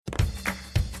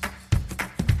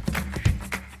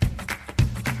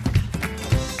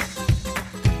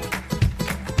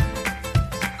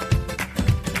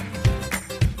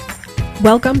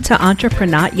Welcome to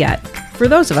Entrepreneur Yet. For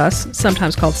those of us,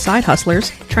 sometimes called side hustlers,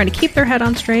 trying to keep their head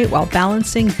on straight while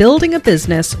balancing building a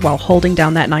business while holding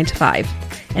down that 9-to-5.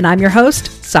 And I'm your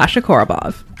host, Sasha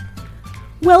Korobov.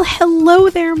 Well,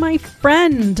 hello there, my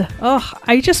friend.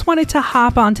 I just wanted to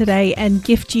hop on today and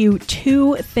gift you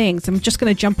two things. I'm just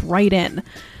going to jump right in.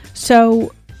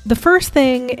 So the first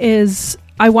thing is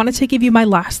I wanted to give you my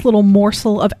last little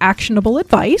morsel of actionable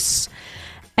advice.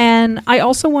 And I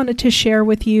also wanted to share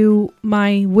with you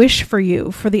my wish for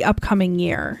you for the upcoming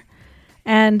year.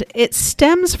 And it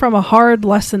stems from a hard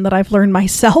lesson that I've learned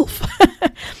myself.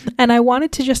 And I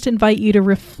wanted to just invite you to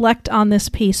reflect on this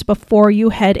piece before you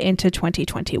head into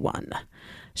 2021.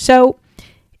 So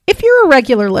if you're a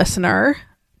regular listener,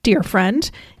 dear friend,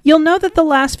 you'll know that the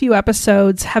last few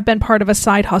episodes have been part of a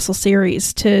side hustle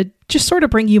series to just sort of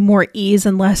bring you more ease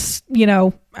and less,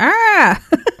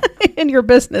 in your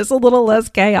business, a little less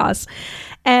chaos.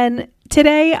 And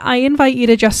today I invite you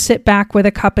to just sit back with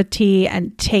a cup of tea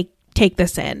and take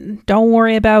this in. Don't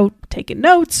worry about taking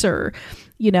notes or,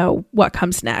 what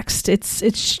comes next.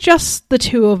 It's just the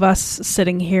two of us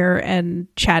sitting here and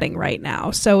chatting right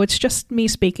now. So it's just me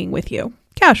speaking with you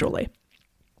casually.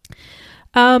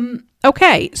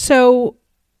 Okay, so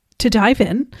to dive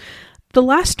in, the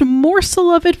last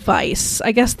morsel of advice,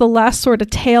 I guess the last sort of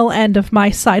tail end of my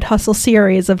side hustle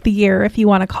series of the year, if you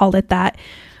want to call it that.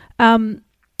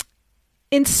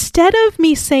 Instead of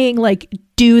me saying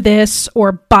do this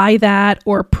or buy that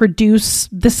or produce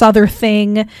this other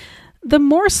thing, the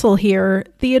morsel here,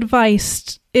 the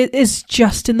advice is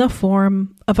just in the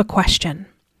form of a question.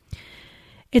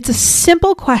 It's a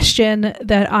simple question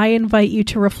that I invite you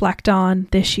to reflect on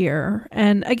this year.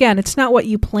 And again, it's not what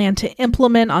you plan to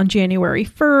implement on January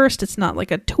 1st. It's not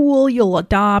like a tool you'll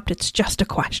adopt. It's just a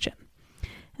question.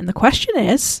 And the question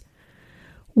is,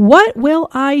 what will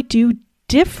I do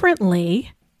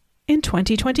differently in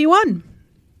 2021?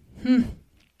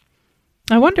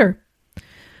 I wonder,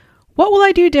 what will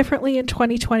I do differently in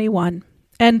 2021?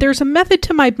 And there's a method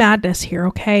to my madness here,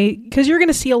 okay? Because you're going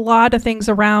to see a lot of things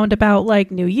around about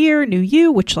new year, new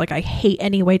you, which I hate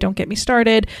anyway, don't get me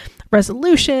started.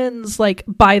 Resolutions,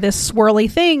 buy this swirly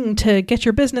thing to get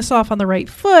your business off on the right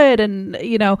foot and,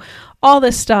 all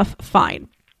this stuff, fine.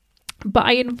 But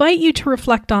I invite you to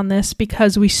reflect on this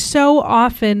because we so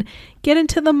often get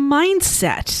into the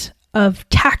mindset of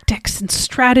tactics and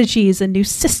strategies and new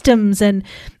systems and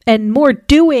more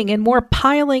doing and more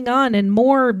piling on and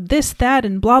more this, that,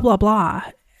 and blah, blah, blah.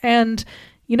 And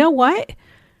you know what?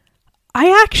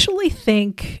 I actually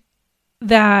think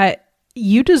that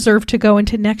you deserve to go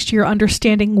into next year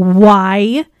understanding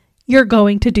why you're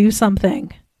going to do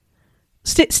something.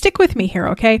 Stick with me here,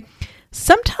 okay?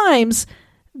 Sometimes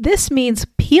this means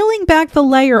peeling back the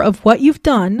layer of what you've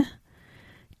done,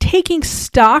 taking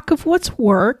stock of what's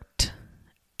worked,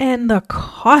 and the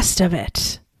cost of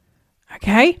it.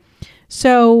 Okay?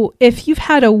 So if you've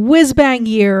had a whiz-bang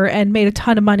year and made a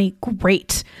ton of money,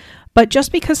 great. But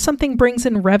just because something brings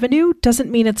in revenue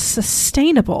doesn't mean it's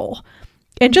sustainable.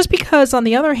 And just because, on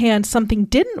the other hand, something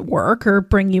didn't work or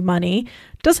bring you money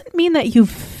doesn't mean that you've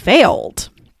failed.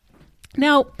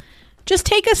 Now, just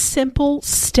take a simple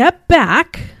step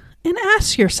back and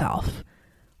ask yourself,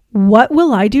 what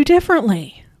will I do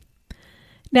differently?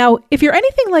 Now, if you're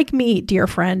anything like me, dear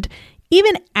friend,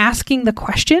 even asking the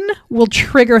question will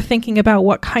trigger thinking about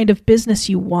what kind of business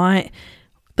you want,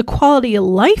 the quality of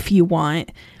life you want,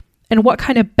 and what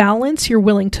kind of balance you're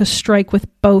willing to strike with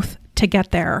both to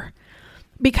get there.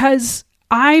 Because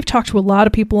I've talked to a lot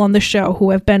of people on the show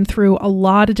who have been through a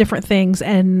lot of different things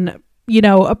and,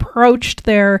 approached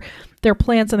their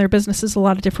plans and their businesses a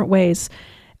lot of different ways.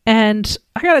 And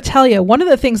I got to tell you, one of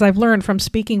the things I've learned from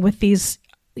speaking with these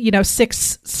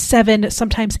 6, 7,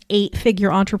 sometimes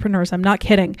 8-figure entrepreneurs, I'm not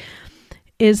kidding,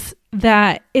 is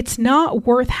that it's not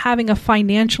worth having a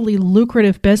financially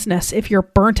lucrative business if you're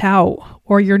burnt out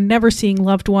or you're never seeing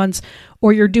loved ones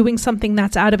or you're doing something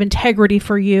that's out of integrity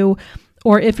for you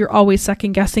or if you're always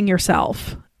second guessing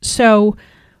yourself. So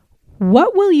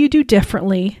what will you do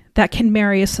differently that can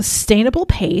marry a sustainable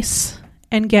pace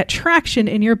and get traction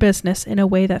in your business in a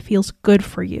way that feels good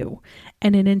for you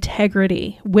and in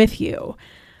integrity with you?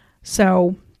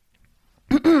 So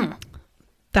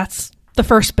that's the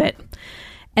first bit.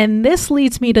 And this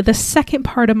leads me to the second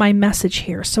part of my message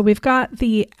here. So we've got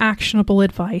the actionable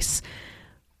advice.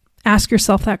 Ask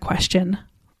yourself that question.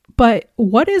 But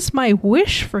what is my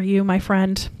wish for you, my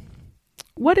friend?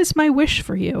 What is my wish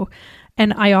for you?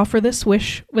 And I offer this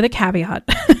wish with a caveat.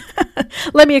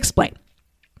 Let me explain.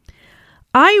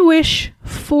 I wish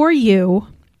for you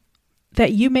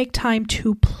that you make time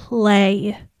to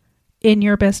play in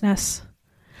your business.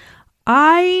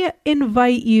 I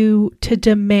invite you to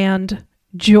demand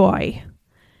joy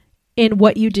in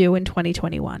what you do in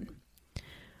 2021.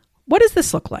 What does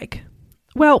this look like?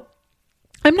 Well,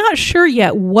 I'm not sure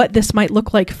yet what this might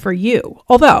look like for you,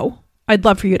 although I'd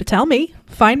love for you to tell me.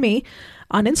 Find me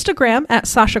on Instagram at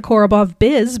Sasha Korobov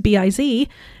Biz, B-I-Z,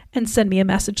 and send me a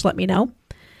message, let me know.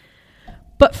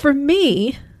 But for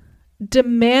me,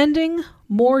 demanding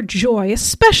more joy,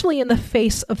 especially in the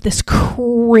face of this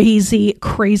crazy,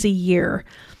 crazy year,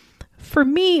 for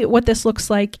me, what this looks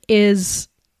like is,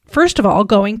 first of all,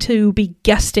 going to be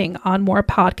guesting on more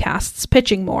podcasts,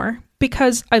 pitching more,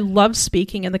 because I love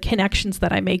speaking and the connections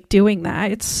that I make doing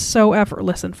that. It's so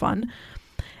effortless and fun.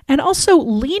 And also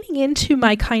leaning into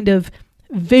my kind of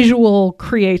visual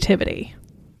creativity.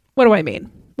 What do I mean?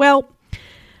 Well,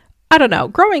 I don't know.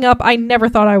 Growing up, I never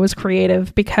thought I was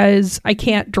creative because I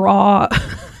can't draw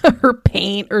or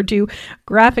paint or do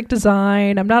graphic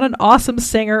design. I'm not an awesome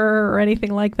singer or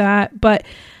anything like that. But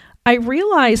I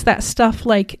realized that stuff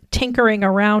like tinkering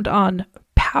around on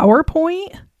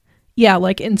PowerPoint, yeah,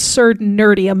 like insert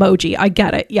nerdy emoji. I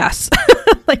get it. Yes.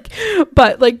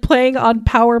 But playing on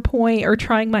PowerPoint or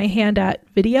trying my hand at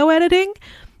video editing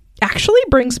actually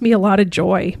brings me a lot of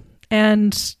joy.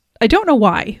 And I don't know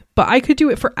why, but I could do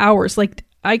it for hours. Like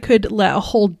I could let a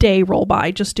whole day roll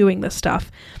by just doing this stuff.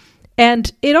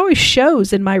 And it always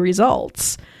shows in my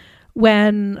results.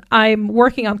 When I'm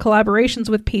working on collaborations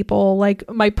with people, like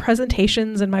my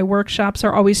presentations and my workshops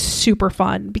are always super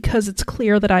fun because it's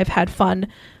clear that I've had fun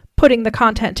putting the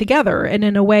content together and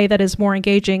in a way that is more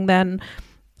engaging than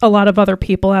a lot of other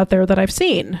people out there that I've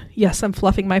seen. Yes, I'm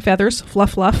fluffing my feathers.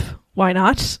 Fluff, fluff. Why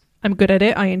not? I'm good at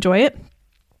it. I enjoy it.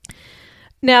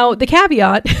 Now, the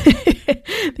caveat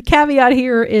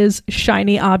here is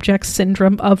shiny object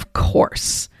syndrome, of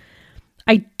course.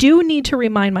 I do need to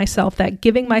remind myself that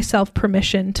giving myself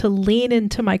permission to lean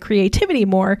into my creativity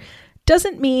more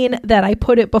doesn't mean that I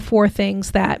put it before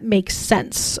things that make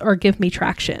sense or give me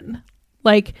traction.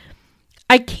 Like,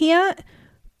 I can't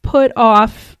put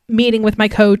off meeting with my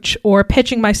coach or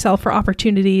pitching myself for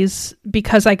opportunities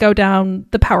because I go down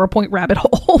the PowerPoint rabbit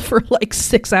hole for like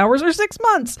 6 hours or 6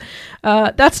 months.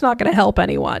 That's not going to help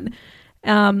anyone.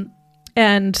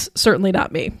 And certainly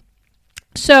not me.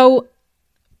 So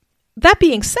that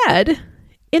being said,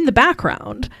 in the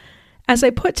background, as I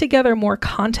put together more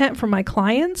content for my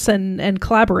clients and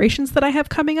collaborations that I have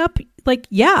coming up,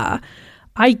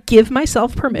 I give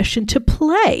myself permission to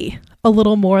play a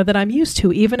little more than I'm used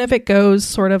to, even if it goes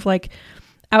sort of like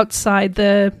outside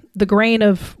the grain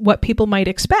of what people might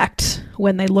expect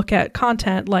when they look at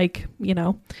content, like,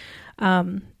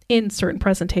 in certain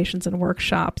presentations and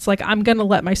workshops. Like, I'm going to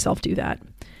let myself do that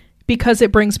because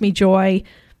it brings me joy.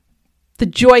 The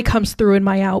joy comes through in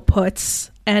my outputs,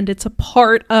 and it's a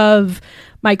part of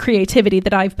my creativity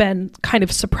that I've been kind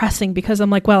of suppressing because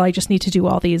I'm like, well, I just need to do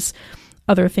all these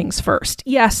other things first.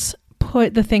 Yes,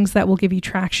 put the things that will give you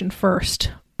traction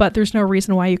first, but there's no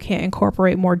reason why you can't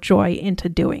incorporate more joy into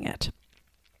doing it.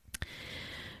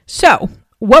 So,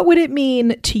 what would it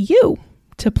mean to you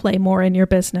to play more in your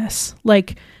business?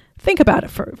 Like, think about it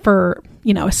for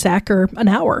a sec or an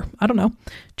hour. I don't know.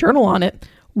 Journal on it.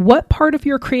 What part of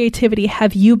your creativity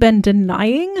have you been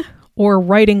denying or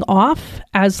writing off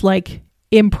as like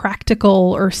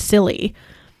impractical or silly?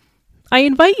 I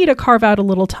invite you to carve out a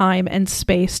little time and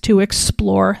space to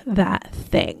explore that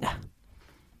thing.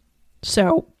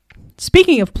 So,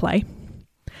 speaking of play,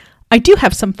 I do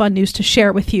have some fun news to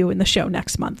share with you in the show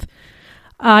next month.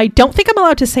 I don't think I'm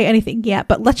allowed to say anything yet,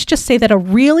 but let's just say that a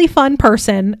really fun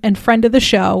person and friend of the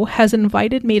show has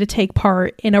invited me to take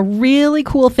part in a really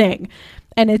cool thing.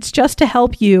 And it's just to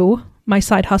help you, my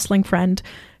side hustling friend,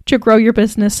 to grow your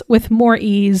business with more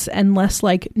ease and less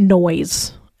like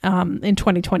noise in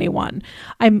 2021.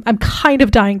 I'm kind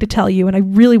of dying to tell you, and I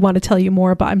really want to tell you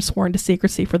more, but I'm sworn to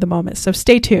secrecy for the moment. So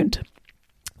stay tuned.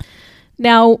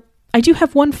 Now, I do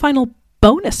have one final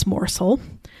bonus morsel,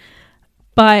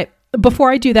 but before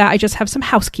I do that, I just have some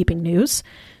housekeeping news.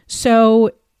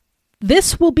 So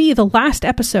this will be the last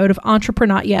episode of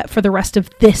Entrepreneur Yet for the rest of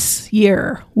this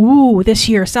year. Ooh, this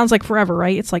year. Sounds like forever,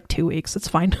 right? It's like 2 weeks. It's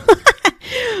fine.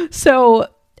 So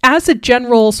as a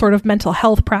general sort of mental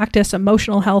health practice,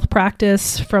 emotional health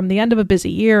practice, from the end of a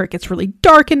busy year, it gets really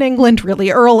dark in England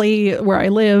really early where I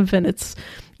live, and it's,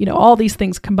 all these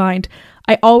things combined.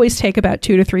 I always take about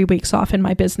 2 to 3 weeks off in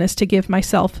my business to give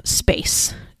myself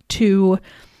space to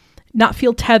not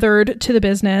feel tethered to the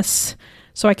business,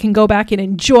 so I can go back and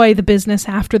enjoy the business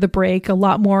after the break a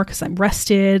lot more because I'm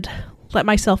rested, let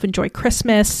myself enjoy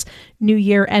Christmas, New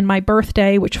Year, and my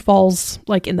birthday, which falls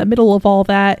like in the middle of all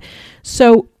that.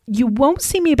 So you won't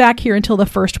see me back here until the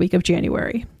first week of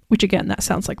January, which again, that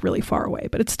sounds like really far away,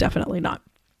 but it's definitely not.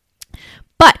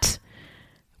 But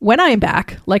when I am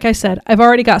back, like I said, I've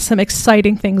already got some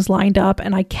exciting things lined up,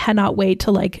 and I cannot wait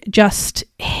to like just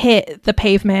hit the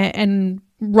pavement and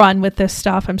run with this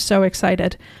stuff. I'm so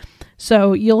excited.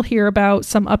 So you'll hear about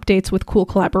some updates with cool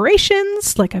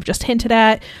collaborations, like I've just hinted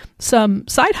at, some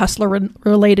side hustler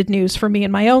related news for me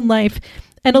in my own life,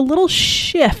 and a little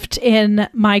shift in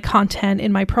my content,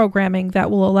 in my programming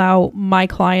that will allow my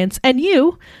clients and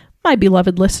you, my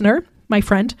beloved listener, my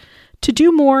friend, to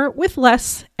do more with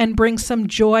less and bring some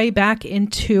joy back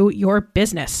into your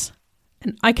business.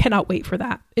 And I cannot wait for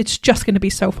that. It's just going to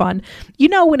be so fun. You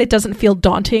know, when it doesn't feel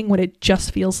daunting, when it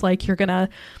just feels like you're going to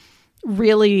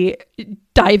really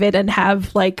dive in and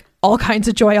have like all kinds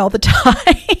of joy all the time.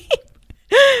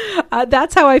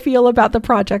 That's how I feel about the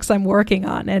projects I'm working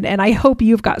on. And I hope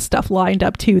you've got stuff lined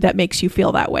up too that makes you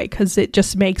feel that way, because it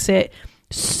just makes it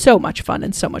so much fun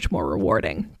and so much more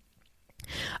rewarding.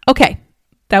 Okay,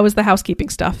 that was the housekeeping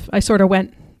stuff. I sort of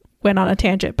went on a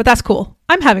tangent, but that's cool.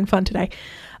 I'm having fun today.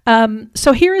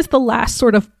 So here is the last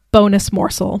sort of bonus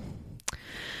morsel.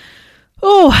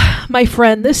 Oh, my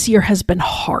friend, this year has been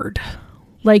hard,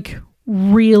 like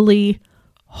really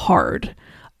hard,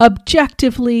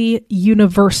 objectively,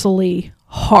 universally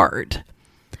hard.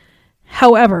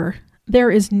 However, there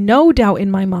is no doubt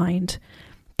in my mind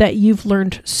that you've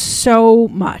learned so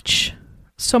much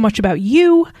about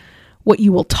you, what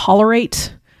you will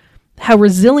tolerate, how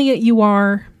resilient you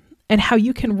are, and how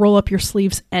you can roll up your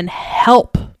sleeves and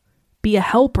help, be a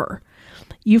helper.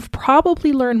 You've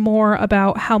probably learned more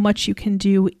about how much you can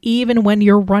do even when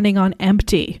you're running on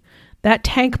empty. That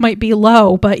tank might be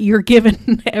low, but you're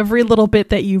given every little bit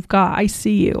that you've got. I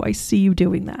see you. I see you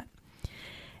doing that.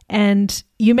 And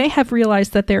you may have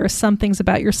realized that there are some things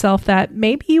about yourself that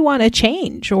maybe you want to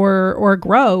change or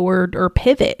grow or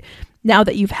pivot now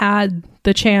that you've had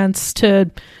the chance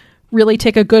to really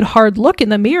take a good hard look in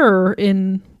the mirror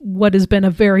in what has been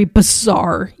a very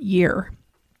bizarre year.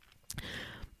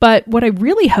 But what I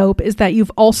really hope is that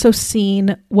you've also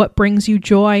seen what brings you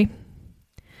joy.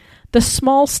 The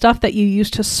small stuff that you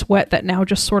used to sweat that now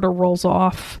just sort of rolls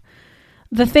off.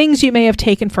 The things you may have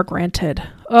taken for granted.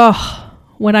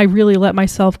 When I really let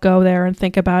myself go there and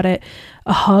think about it.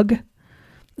 A hug.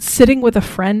 Sitting with a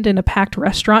friend in a packed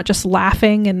restaurant, just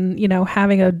laughing and,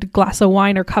 having a glass of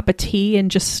wine or cup of tea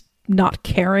and just not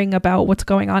caring about what's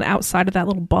going on outside of that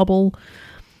little bubble.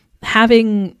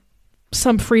 Having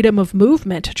some freedom of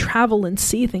movement to travel and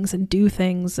see things and do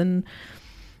things. And,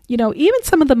 even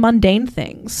some of the mundane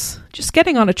things, just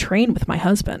getting on a train with my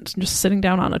husband and just sitting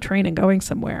down on a train and going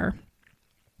somewhere.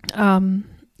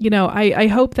 I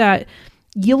hope that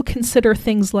you'll consider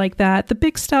things like that, the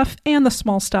big stuff and the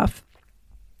small stuff.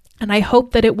 And I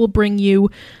hope that it will bring you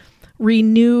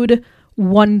renewed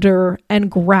wonder and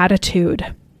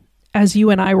gratitude as you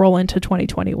and I roll into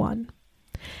 2021.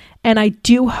 And I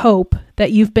do hope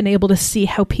that you've been able to see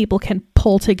how people can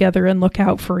pull together and look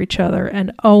out for each other.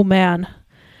 And oh man,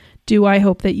 do I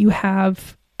hope that you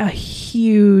have a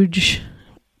huge,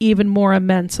 even more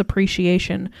immense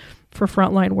appreciation for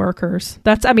frontline workers.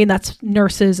 That's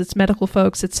nurses, it's medical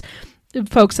folks, it's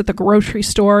folks at the grocery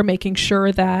store, making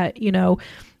sure that,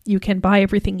 you can buy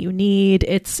everything you need.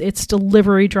 It's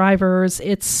delivery drivers.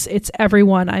 It's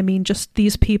everyone. I mean, just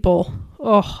these people.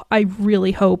 Oh, I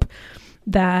really hope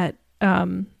that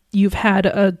you've had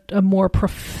a more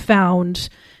profound,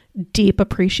 deep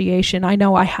appreciation. I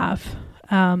know I have.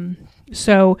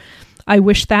 So I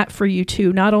wish that for you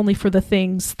too, not only for the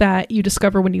things that you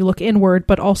discover when you look inward,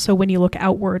 but also when you look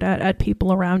outward at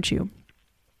people around you.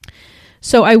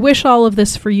 So I wish all of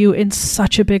this for you in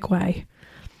such a big way.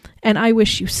 And I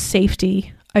wish you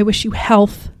safety. I wish you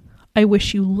health. I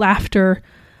wish you laughter.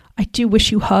 I do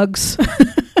wish you hugs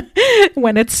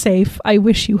when it's safe. I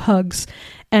wish you hugs.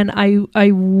 And I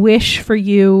wish for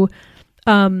you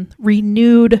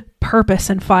renewed purpose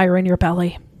and fire in your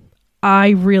belly. I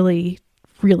really,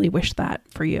 really wish that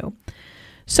for you.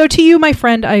 So to you, my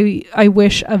friend, I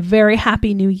wish a very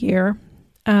happy new year.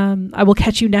 I will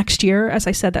catch you next year. As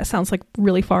I said, that sounds like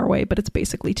really far away, but it's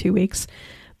basically 2 weeks.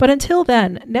 But until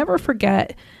then, never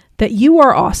forget that you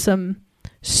are awesome.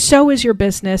 So is your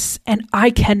business. And I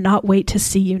cannot wait to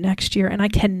see you next year. And I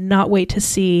cannot wait to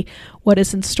see what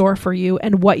is in store for you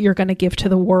and what you're going to give to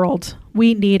the world.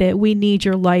 We need it. We need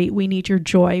your light. We need your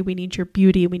joy. We need your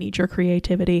beauty. We need your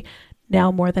creativity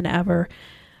now more than ever.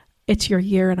 It's your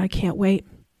year and I can't wait.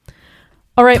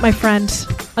 All right, my friend,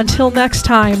 until next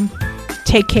time,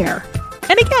 take care.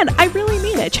 And again, I really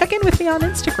mean it. Check in with me on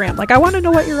Instagram. I want to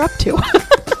know what you're up to.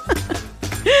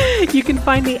 You can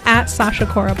find me at Sasha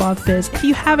Korobov Biz. If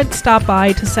you haven't stopped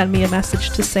by to send me a message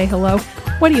to say hello,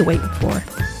 What are you waiting for?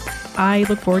 I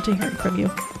look forward to hearing from you.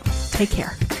 Take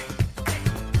care.